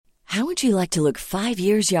How would you like to look 5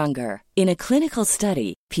 years younger? In a clinical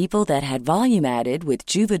study, people that had volume added with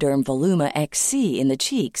Juvederm Voluma XC in the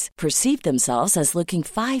cheeks perceived themselves as looking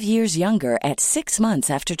 5 years younger at 6 months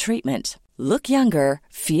after treatment. Look younger,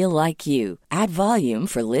 feel like you. Add volume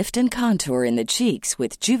for lift and contour in the cheeks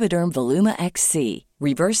with Juvederm Voluma XC.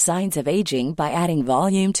 Reverse signs of aging by adding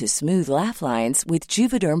volume to smooth laugh lines with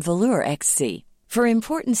Juvederm Volure XC. For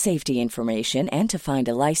important safety information and to find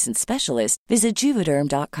a licensed specialist, visit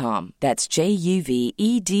Juvederm.com. That's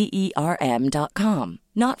JUVEDERM.com.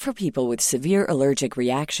 Not for people with severe allergic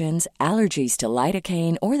reactions, allergies to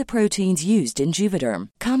lidocaine, or the proteins used in Juvederm.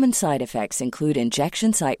 Common side effects include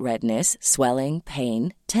injection site redness, swelling,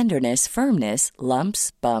 pain, tenderness, firmness,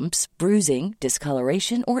 lumps, bumps, bruising,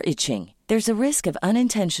 discoloration, or itching. There's a risk of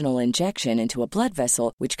unintentional injection into a blood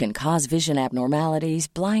vessel, which can cause vision abnormalities,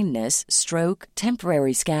 blindness, stroke,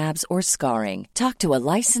 temporary scabs, or scarring. Talk to a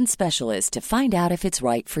licensed specialist to find out if it's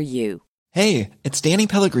right for you. Hey, it's Danny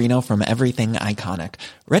Pellegrino from Everything Iconic.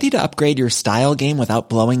 Ready to upgrade your style game without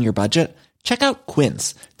blowing your budget? Check out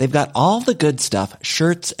Quince. They've got all the good stuff,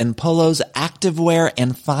 shirts and polos, activewear,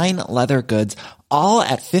 and fine leather goods, all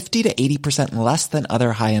at 50 to 80% less than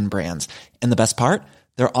other high-end brands. And the best part?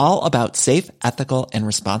 They're all about safe, ethical, and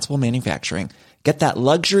responsible manufacturing. Get that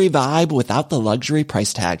luxury vibe without the luxury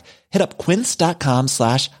price tag. Hit up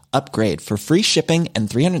quince.com/upgrade for free shipping and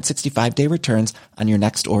 365-day returns on your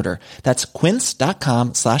next order. That's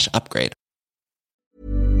quince.com/upgrade.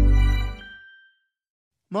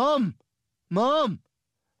 Mom! Mom!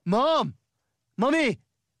 Mom! Mommy!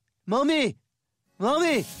 Mommy!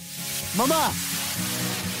 Mommy! Mama!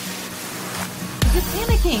 You're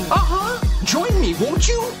panicking. Join me, won't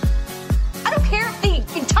you? I don't care if the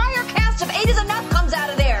entire cast of 8 is Enough comes out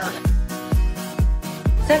of there.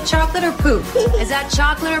 Is that chocolate or poop? Is that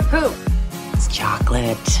chocolate or poop? It's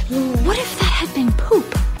chocolate. What if that had been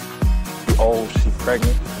poop? Old, she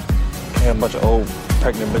pregnant. Can't have a bunch of old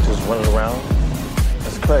pregnant bitches running around.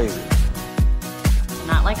 That's crazy.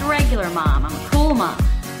 Not like a regular mom. I'm a cool mom.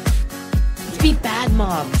 Let's be bad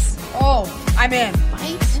moms. Oh, I'm in.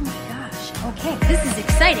 Right? Oh my gosh. Okay, this is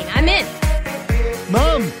exciting. I'm in.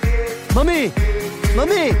 Mom! Mommy!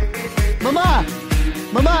 Mommy! Mama!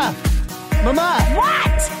 Mama! Mama!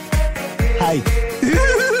 What? Hi.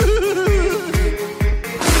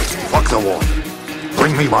 Fuck the war.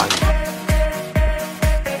 Bring me wine.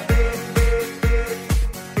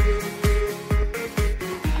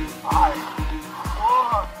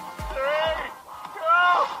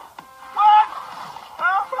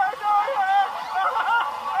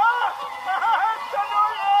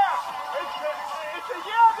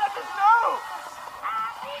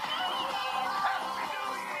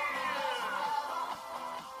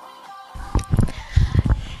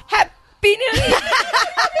 Happy New Year.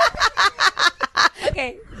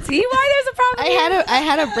 Okay, see why there's a problem? I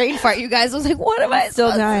had a brain fart, you guys. I was like, what am I Still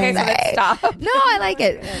supposed dying. to Okay, so say? let's stop. No, I like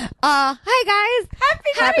it. Hi guys.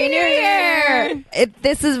 Happy New Year.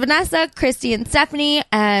 This is Vanessa, Christy, and Stephanie,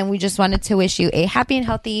 and we just wanted to wish you a happy and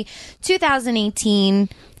healthy 2018.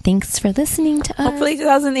 Thanks for listening to us. Hopefully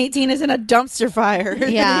 2018 isn't a dumpster fire.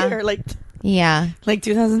 Yeah. Year, like Yeah.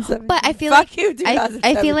 2007. But I feel Fuck like you,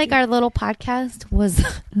 I feel like our little podcast was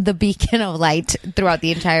the beacon of light throughout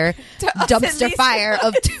the entire dumpster fire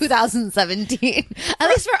of 2017. At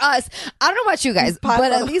least for us. I don't know about you guys, but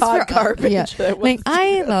at least for garbage. us. Yeah. Like,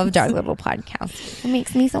 I loved our little podcast. It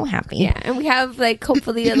makes me so happy. Yeah, and we have like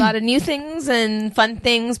hopefully a lot of new things and fun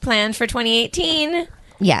things planned for 2018.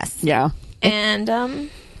 Yes. Yeah. And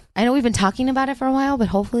I know we've been talking about it for a while, but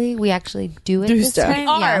hopefully we actually do it Do this stuff. time.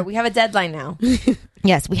 Yeah. we have a deadline now.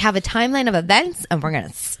 Yes, we have a timeline of events and we're going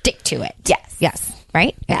to stick to it. Yes. Yes.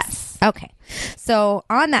 Right? Yes. Okay. So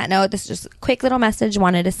on that note, this is just a quick little message.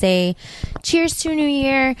 Wanted to say cheers to a new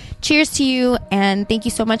year. Cheers to you. And thank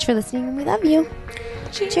you so much for listening. And we love you.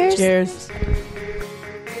 Cheers. Cheers.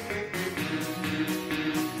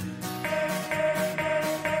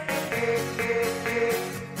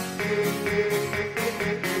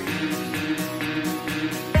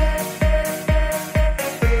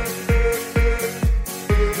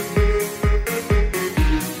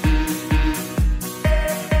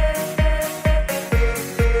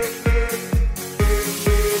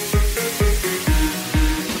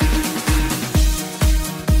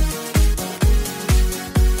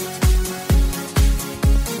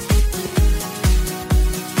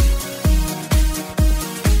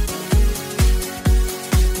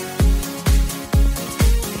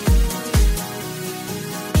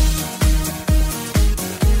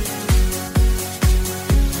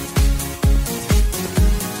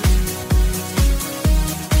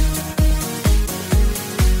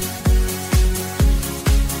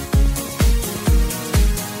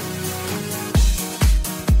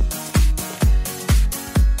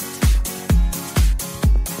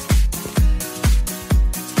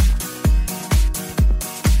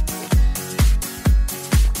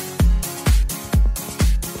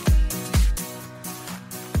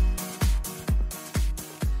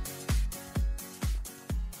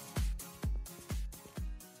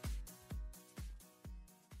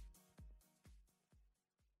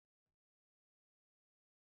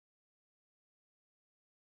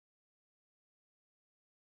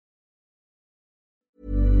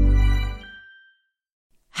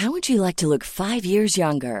 How would you like to look 5 years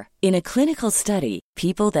younger? In a clinical study,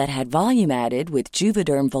 people that had volume added with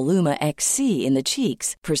Juvederm Voluma XC in the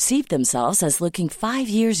cheeks perceived themselves as looking 5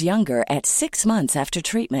 years younger at 6 months after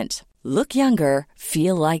treatment. Look younger,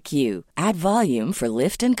 feel like you. Add volume for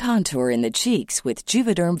lift and contour in the cheeks with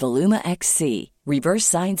Juvederm Voluma XC. Reverse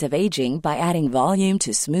signs of aging by adding volume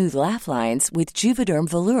to smooth laugh lines with Juvederm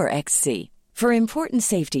Volure XC. For important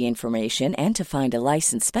safety information and to find a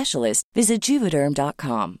licensed specialist, visit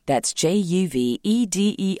Juvederm.com. That's JUVEDERM.com.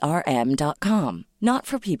 Not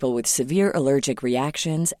for people with severe allergic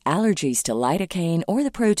reactions, allergies to lidocaine, or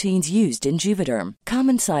the proteins used in Juvederm.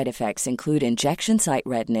 Common side effects include injection site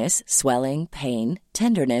redness, swelling, pain,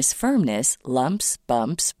 tenderness, firmness, lumps,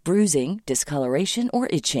 bumps, bruising, discoloration, or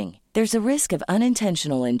itching. There's a risk of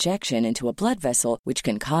unintentional injection into a blood vessel, which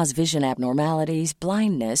can cause vision abnormalities,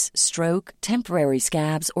 blindness, stroke, temporary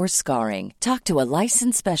scabs, or scarring. Talk to a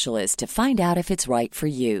licensed specialist to find out if it's right for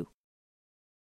you.